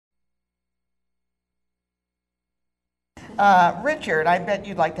Richard, I bet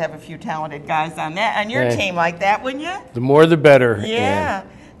you'd like to have a few talented guys on your team like that, wouldn't you? The more the better. Yeah.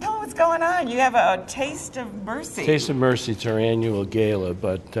 No, what's going on? You have a Taste of Mercy. Taste of Mercy, it's our annual gala.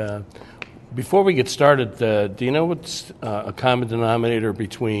 But before we get started, do you know what's a common denominator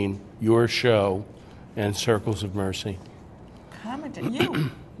between your show and Circles of Mercy?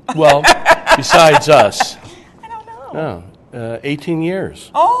 You. Well, besides us. I don't know. No, 18 years.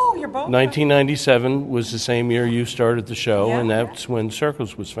 Oh, you're both. 1997 was the same year you started the show, and that's when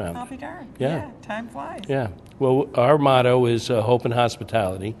Circles was founded. I'll be darned. Yeah. Time flies. Yeah. Well, our motto is hope and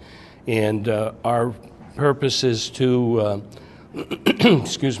hospitality, and our purpose is to,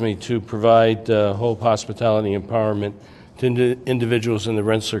 to provide hope, hospitality, empowerment to individuals in the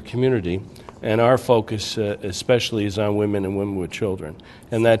Rensselaer community. And our focus especially is on women and women with children.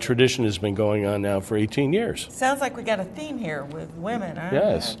 And that tradition has been going on now for 18 years. Sounds like we got a theme here with women.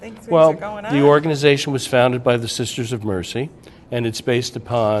 Yes. I think things well, are going on. The organization was founded by the Sisters of Mercy, and it's based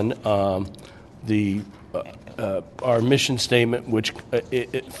upon our mission statement, which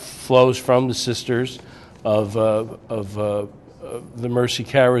it flows from the Sisters of the Mercy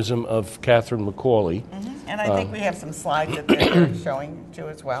charism of Catherine McCauley. Mm-hmm. And I think we have some slides that they're showing too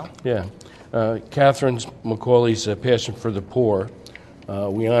as well. Yeah. Catherine McCauley's passion for the poor.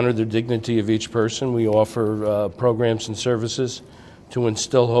 We honor the dignity of each person. We offer programs and services to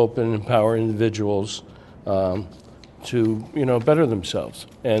instill hope and empower individuals to better themselves.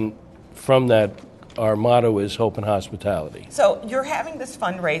 And from that, our motto is hope and hospitality. So you're having this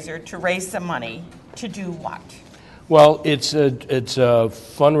fundraiser to raise some money to do what? Well, it's a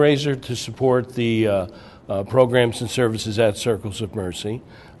fundraiser to support the programs and services at Circles of Mercy.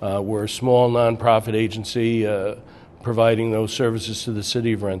 We're a small nonprofit agency providing those services to the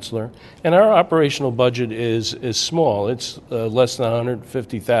city of Rensselaer, and our operational budget is small. It's less than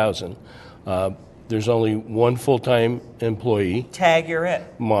 $150,000. There's only one full-time employee. Tag, you're it.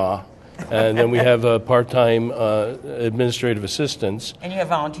 Ma. And then we have part-time administrative assistants. And you have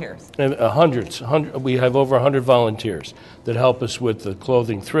volunteers? Hundreds. We have over 100 volunteers that help us with the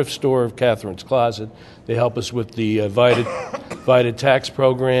clothing thrift store of Catherine's Closet. They help us with the Vita tax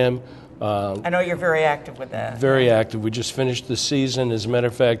program. I know you're very active with that. Very active. We just finished the season. As a matter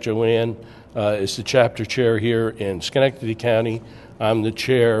of fact, Joanne is the chapter chair here in Schenectady County. I'm the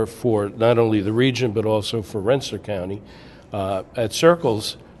chair for not only the region but also for Rensselaer County. At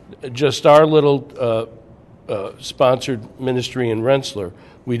Circles, just our little sponsored ministry in Rensselaer,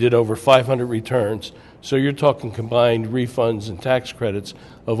 we did over 500 returns. So you're talking combined refunds and tax credits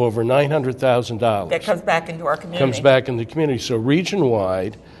of over $900,000. That comes back into our community. Comes back in the community. So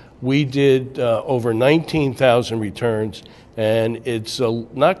region-wide, we did over 19,000 returns, and it's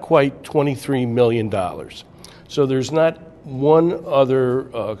not quite $23 million. So there's not one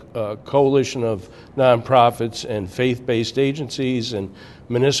other coalition of nonprofits and faith-based agencies and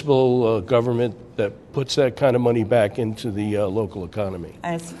municipal government that puts that kind of money back into the local economy.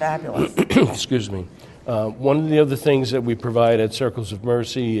 That's fabulous. Excuse me. One of the other things that we provide at Circles of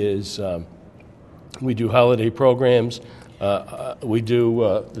Mercy is we do holiday programs. We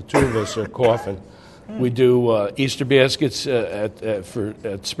do, the two of us are coughing. We do Easter baskets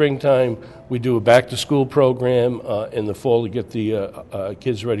at springtime. We do a back-to-school program in the fall to get the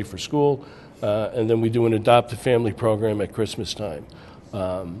kids ready for school. And then we do an adopt a family program at Christmas time.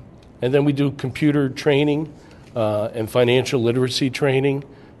 And then we do computer training and financial literacy training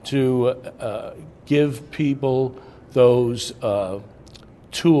to give people those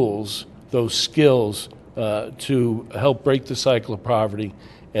tools, those skills to help break the cycle of poverty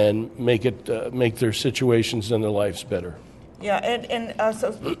and make their situations and their lives better. Yeah, and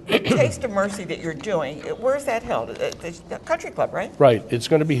so the Taste of Mercy that you're doing, where's that held? The Country Club, right? Right. It's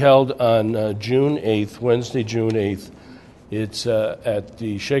going to be held on June 8th, Wednesday, June 8th. It's at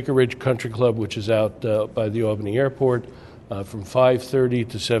the Shaker Ridge Country Club, which is out by the Albany Airport, from 5:30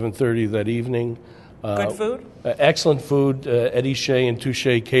 to 7:30 that evening. Good food? Excellent food. Eddie Shea and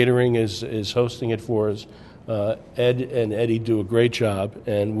Touche Catering is hosting it for us. Ed and Eddie do a great job,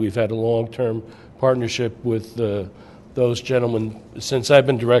 and we've had a long-term partnership with those gentlemen since I've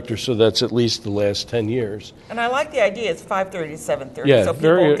been director, so that's at least the last 10 years. And I like the idea. It's 5:30 to 7:30. Yeah, so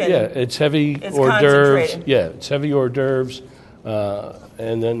people can, it's heavy hors d'oeuvres. Yeah, it's heavy hors d'oeuvres.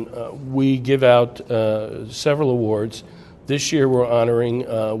 And then we give out several awards. This year we're honoring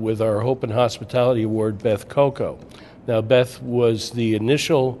with our Hope and Hospitality Award Beth Coco. Now, Beth was the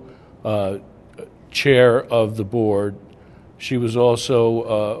initial chair of the board. She was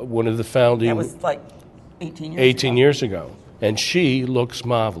also one of the founding... That was like 18 years ago. And she looks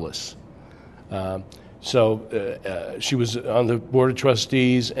marvelous. So she was on the Board of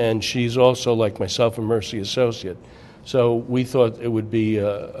Trustees, and she's also, like myself, a Mercy Associate. So we thought it would be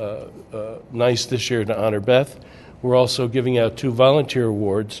nice this year to honor Beth. We're also giving out 2 volunteer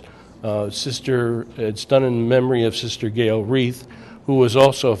awards. It's done in memory of Sister Gail Rieth, who was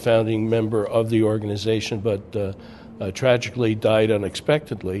also a founding member of the organization, but tragically died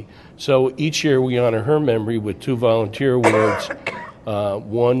unexpectedly. So each year we honor her memory with 2 volunteer awards.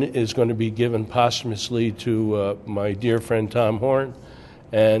 One is going to be given posthumously to my dear friend Tom Horan,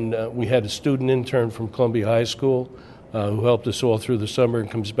 and we had a student intern from Columbia High School who helped us all through the summer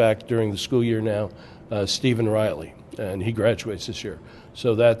and comes back during the school year now, Stephen Reilly, and he graduates this year.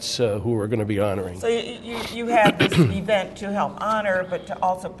 So that's who we're going to be honoring. So you have this event to help honor, but to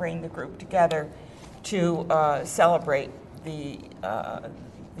also bring the group together to celebrate the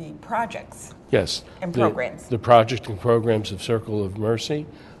projects. Yes. And programs. The project and programs of Circle of Mercy.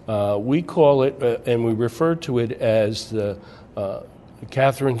 We call it, and we refer to it as the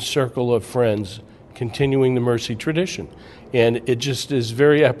Catherine's Circle of Friends, continuing the Mercy tradition. And it just is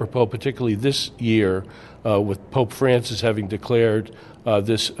very apropos, particularly this year, with Pope Francis having declared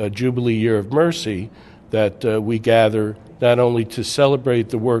this Jubilee Year of Mercy, that we gather not only to celebrate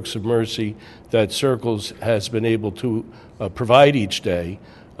the works of mercy that Circles has been able to provide each day,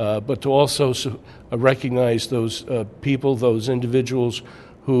 but to also recognize those people, those individuals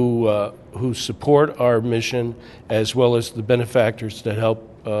who support our mission, as well as the benefactors that help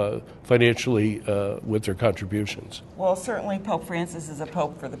financially with their contributions. Well, certainly Pope Francis is a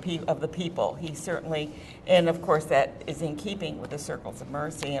pope for of the people. He certainly, and of course that is in keeping with the Circles of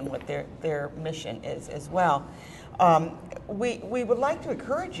Mercy and what their mission is as well. We would like to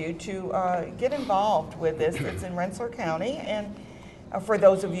encourage you to get involved with this. It's in Rensselaer County, and for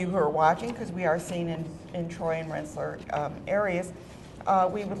those of you who are watching, because we are seen in Troy and Rensselaer areas,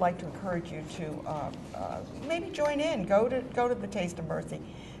 we would like to encourage you to maybe join in. Go to the Taste of Mercy,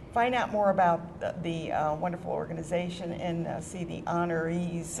 find out more about the wonderful organization, and see the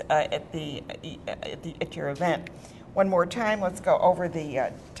honorees at your event. One more time, let's go over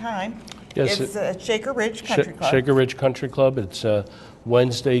the time. Yes, it's Shaker Ridge Country Club. Shaker Ridge Country Club. It's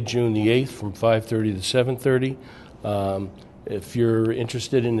Wednesday, June the 8th, from 5:30 to 7:30. If you're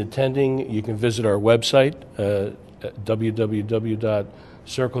interested in attending, you can visit our website,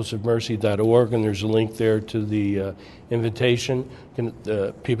 www.circlesofmercy.org, and there's a link there to the invitation.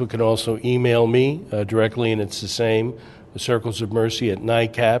 People can also email me directly, and it's the same, Circles of Mercy at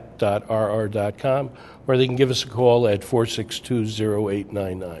nicap.rr.com, or they can give us a call at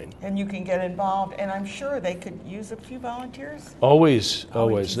 462-0899. And you can get involved, and I'm sure they could use a few volunteers. Always.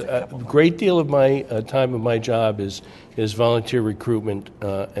 A great deal of my time of my job is volunteer recruitment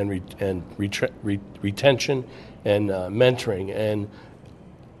and retention and mentoring, and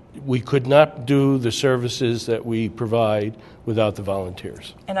we could not do the services that we provide without the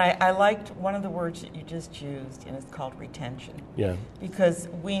volunteers. And I liked one of the words that you just used, and it's called retention. Yeah. Because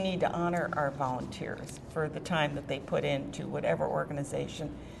we need to honor our volunteers for the time that they put into whatever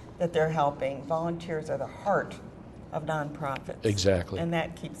organization that they're helping. Volunteers are the heart of nonprofits. Exactly. And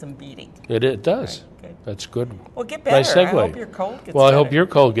that keeps them beating. It does. Right, good. That's good. Well, get better. Nice segue. I hope your cold gets better. Well, I hope your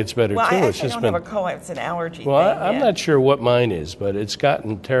cold gets better, well, too. I It's actually just don't been... have a cold. It's an allergy Well, thing. I'm not sure what mine is, but it's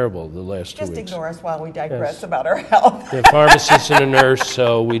gotten terrible the last 2 Just weeks. ignore us while we digress Yes. about our health. The pharmacist and a nurse,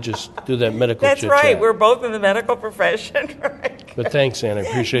 so we just do that medical That's chit-chat. right. We're both in the medical profession, right? But thanks, Anna. I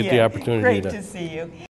appreciate the opportunity Great to see you.